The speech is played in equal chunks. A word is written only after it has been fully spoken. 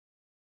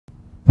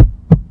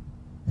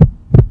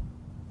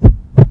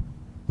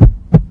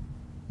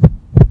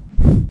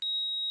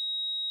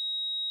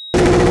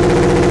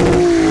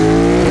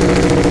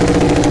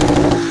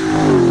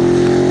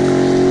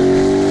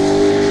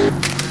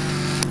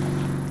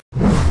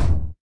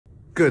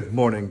Good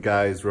morning,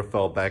 guys.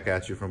 Rafael back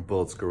at you from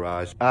Bullets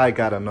Garage. I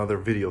got another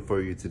video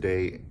for you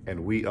today,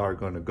 and we are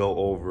going to go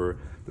over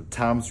the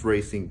Tom's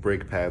Racing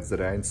brake pads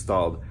that I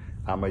installed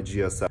on my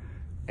GSF.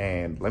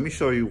 And let me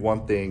show you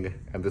one thing,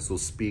 and this will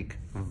speak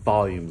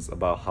volumes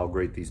about how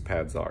great these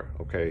pads are,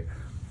 okay?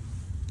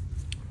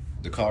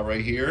 The car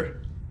right here,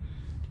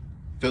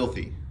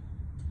 filthy.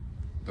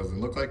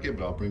 Doesn't look like it,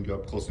 but I'll bring you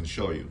up close and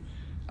show you.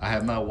 I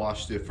have not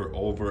washed it for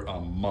over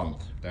a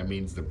month. That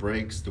means the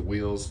brakes, the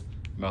wheels,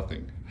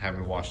 nothing.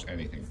 Haven't washed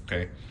anything,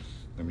 okay?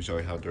 Let me show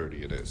you how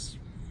dirty it is.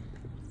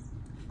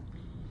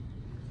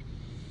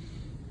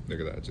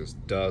 Look at that,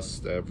 just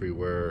dust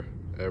everywhere.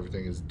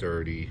 Everything is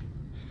dirty.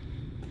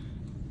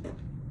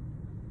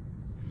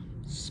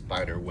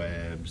 Spider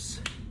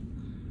webs.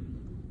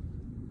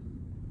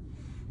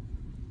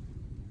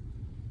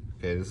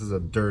 Okay, this is a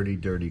dirty,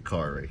 dirty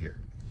car right here.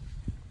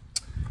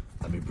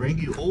 Let me bring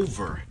you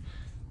over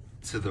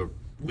to the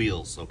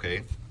wheels,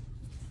 okay?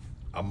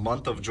 A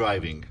month of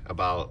driving,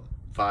 about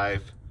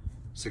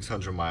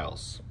 500-600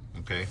 miles,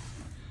 okay?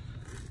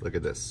 Look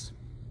at this.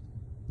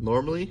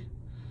 Normally,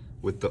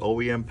 with the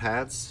OEM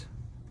pads,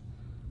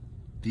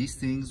 these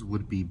things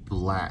would be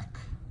black,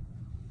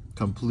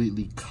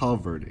 completely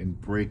covered in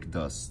brake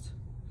dust.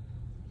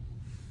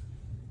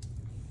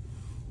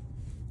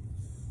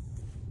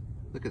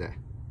 Look at that.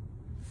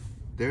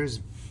 There's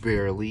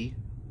barely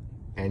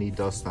any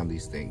dust on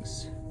these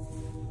things.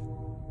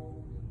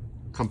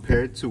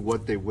 Compared to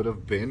what they would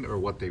have been or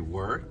what they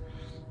were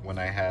when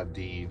I had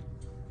the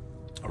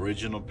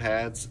original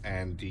pads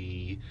and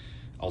the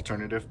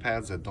alternative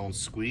pads that don't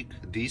squeak,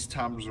 these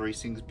Tom's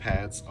Racing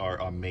pads are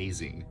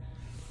amazing.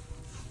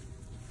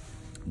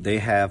 They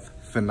have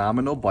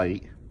phenomenal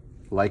bite,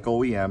 like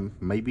OEM,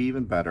 maybe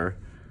even better,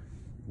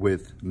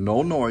 with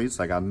no noise.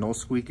 I got no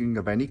squeaking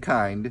of any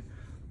kind,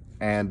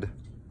 and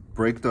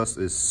brake dust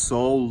is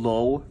so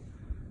low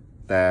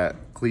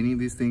that cleaning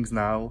these things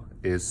now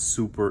is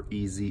super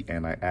easy,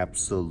 and I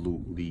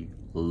absolutely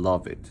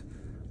love it.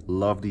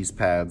 Love these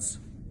pads.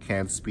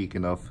 Can't speak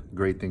enough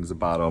great things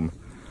about them.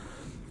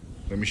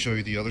 Let me show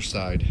you the other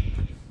side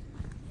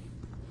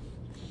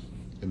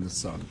in the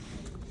sun.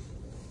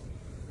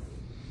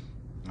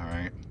 All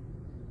right.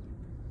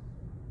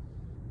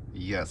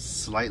 Yes,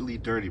 slightly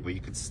dirty, but you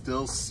could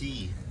still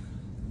see,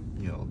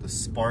 you know, the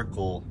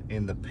sparkle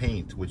in the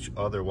paint, which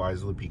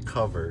otherwise would be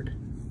covered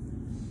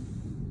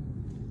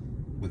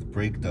with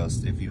brake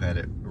dust if you had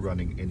it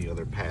running any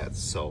other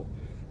pads. So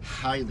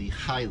highly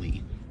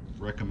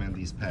recommend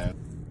these pads.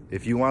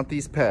 If you want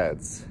these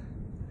pads,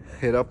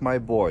 hit up my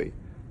boy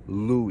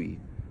Louis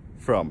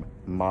from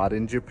Mod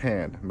in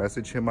Japan.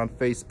 Message him on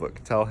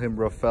Facebook. Tell him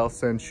Rafael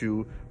sent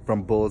you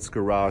from Bullets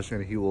Garage,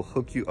 and he will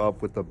hook you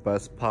up with the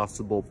best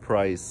possible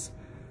price.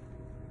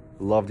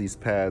 Love these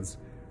pads.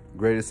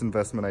 Greatest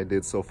investment I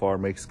did so far.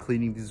 Makes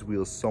cleaning these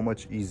wheels so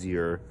much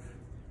easier.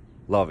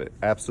 Love it.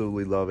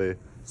 Absolutely love it.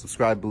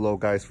 Subscribe below,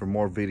 guys, for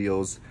more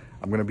videos.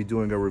 I'm going to be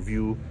doing a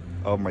review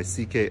of my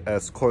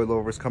CKS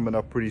coilovers coming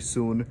up pretty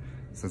soon,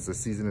 since the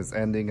season is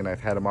ending and I've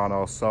had them on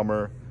all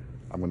summer.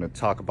 I'm going to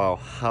talk about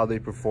how they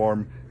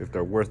perform, if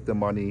they're worth the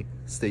money.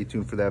 Stay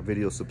tuned for that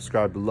video.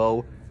 Subscribe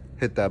below.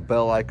 Hit that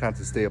bell icon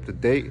to stay up to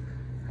date.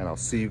 And I'll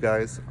see you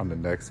guys on the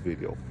next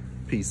video.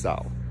 Peace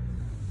out.